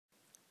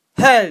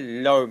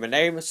Hello, my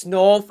name is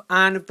North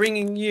and I'm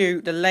bringing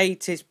you the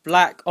latest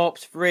Black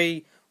Ops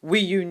 3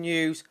 Wii U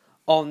news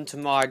onto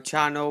my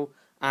channel,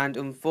 and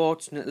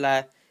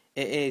unfortunately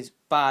it is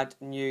bad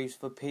news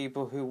for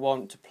people who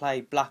want to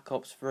play Black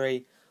Ops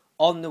 3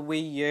 on the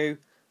Wii U.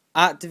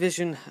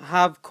 Activision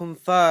have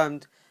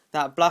confirmed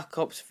that Black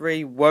Ops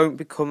 3 won't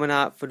be coming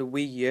out for the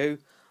Wii U.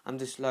 I'm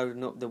just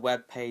loading up the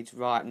web page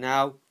right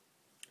now,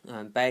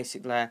 and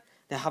basically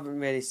they haven't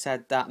really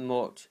said that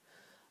much.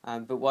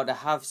 But what they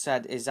have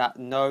said is that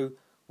no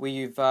Wii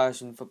U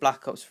version for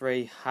Black Ops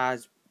 3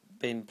 has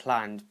been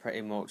planned,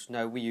 pretty much.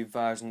 No Wii U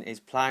version is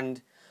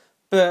planned.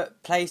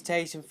 But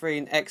PlayStation 3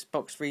 and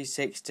Xbox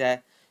 360,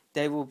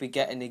 they will be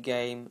getting the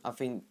game. I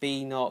think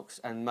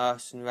Beanox and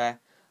Mercenary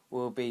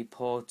will be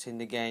porting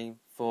the game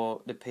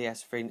for the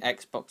PS3 and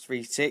Xbox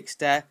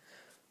 360.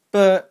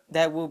 But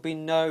there will be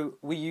no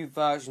Wii U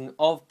version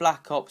of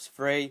Black Ops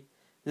 3.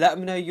 Let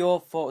me know your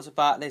thoughts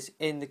about this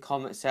in the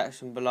comment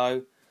section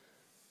below.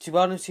 To be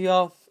honest with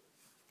you,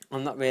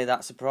 I'm not really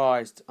that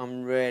surprised.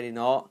 I'm really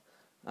not.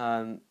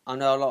 I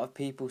know a lot of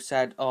people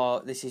said,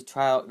 "Oh, this is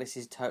Treyarch. This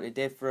is totally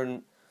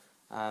different."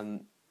 I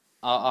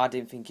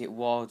didn't think it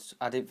was.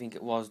 I didn't think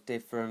it was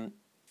different.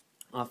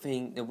 I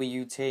think the Wii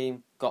U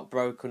team got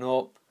broken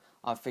up.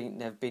 I think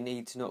they've been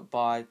eaten up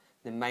by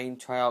the main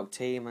Treyarch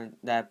team, and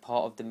they're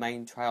part of the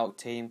main Treyarch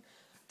team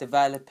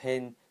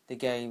developing the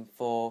game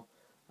for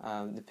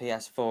the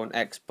PS4 and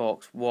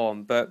Xbox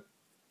One. But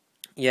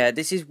yeah,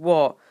 this is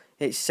what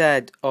it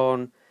said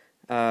on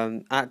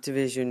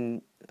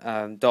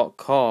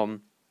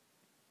Activision.com.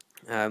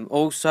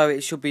 Also,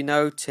 it should be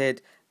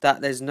noted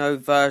that there's no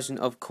version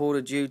of Call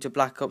of Duty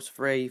Black Ops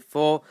 3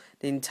 for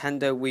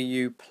Nintendo Wii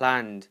U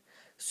planned.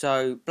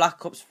 So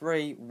Black Ops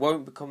 3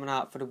 won't be coming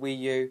out for the Wii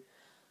U.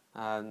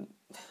 I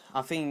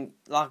think,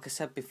 like I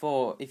said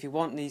before, if you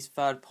want these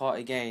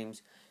third-party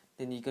games,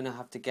 then you're going to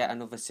have to get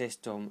another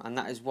system, and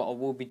that is what I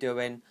will be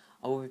doing.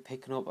 I will be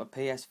picking up a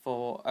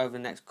PS4 over the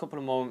next couple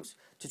of months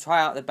to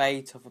try out the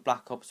beta for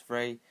Black Ops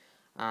 3,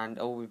 and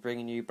I will be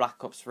bringing you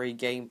Black Ops 3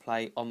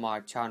 gameplay on my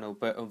channel.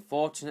 But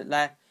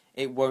unfortunately,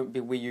 it won't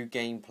be Wii U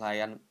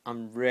gameplay, and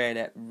I'm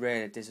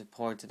really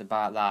disappointed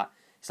about that.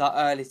 It's like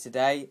early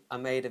today, I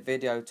made a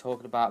video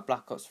talking about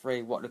Black Ops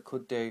 3, what they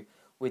could do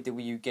with the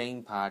Wii U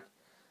gamepad.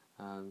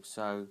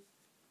 So,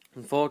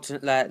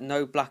 unfortunately,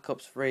 no Black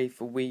Ops 3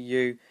 for Wii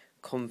U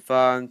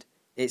confirmed.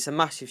 It's a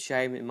massive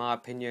shame in my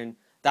opinion.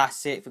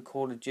 That's it for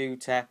Call of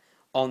Duty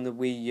on the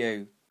Wii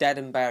U. Dead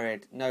and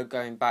buried. No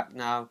going back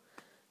now.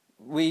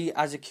 We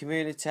as a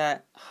community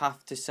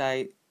have to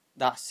say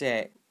that's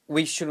it.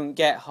 We shouldn't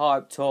get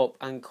hyped up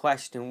and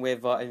question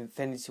whether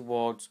Infinity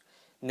Ward's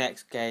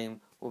next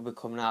game will be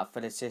coming out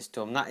for the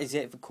system. That is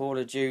it for Call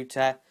of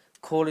Duty.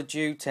 Call of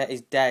Duty is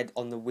dead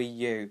on the Wii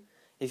U.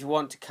 If you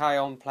want to carry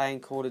on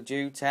playing Call of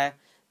Duty,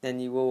 then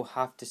you will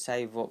have to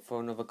save up for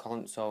another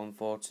console,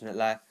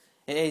 unfortunately.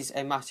 It is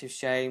a massive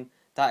shame.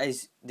 That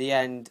is the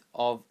end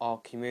of our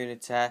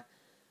community,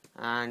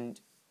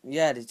 and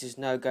yeah, there's just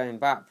no going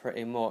back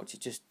pretty much.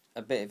 It's just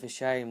a bit of a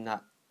shame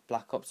that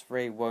Black Ops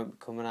 3 won't be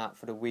coming out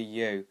for the Wii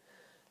U.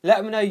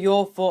 Let me know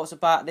your thoughts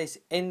about this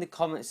in the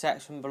comment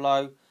section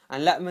below,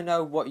 and let me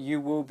know what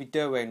you will be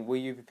doing. Will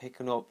you be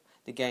picking up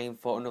the game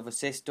for another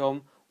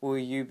system? Will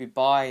you be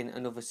buying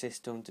another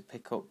system to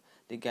pick up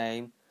the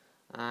game?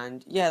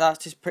 And yeah,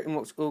 that's just pretty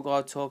much all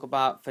I talk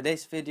about for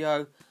this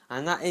video,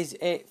 and that is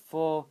it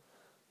for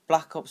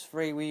Black Ops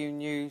 3 Wii U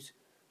news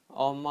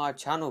on my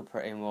channel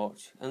pretty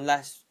much,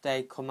 unless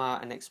they come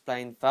out and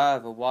explain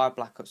further why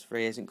Black Ops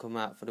 3 isn't come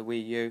out for the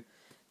Wii U.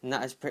 And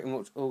that is pretty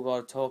much all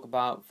I'll talk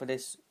about for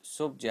this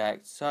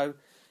subject. So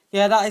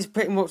yeah, that is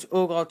pretty much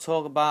all I'll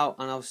talk about,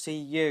 and I'll see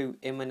you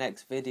in my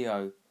next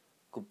video.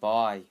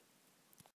 Goodbye.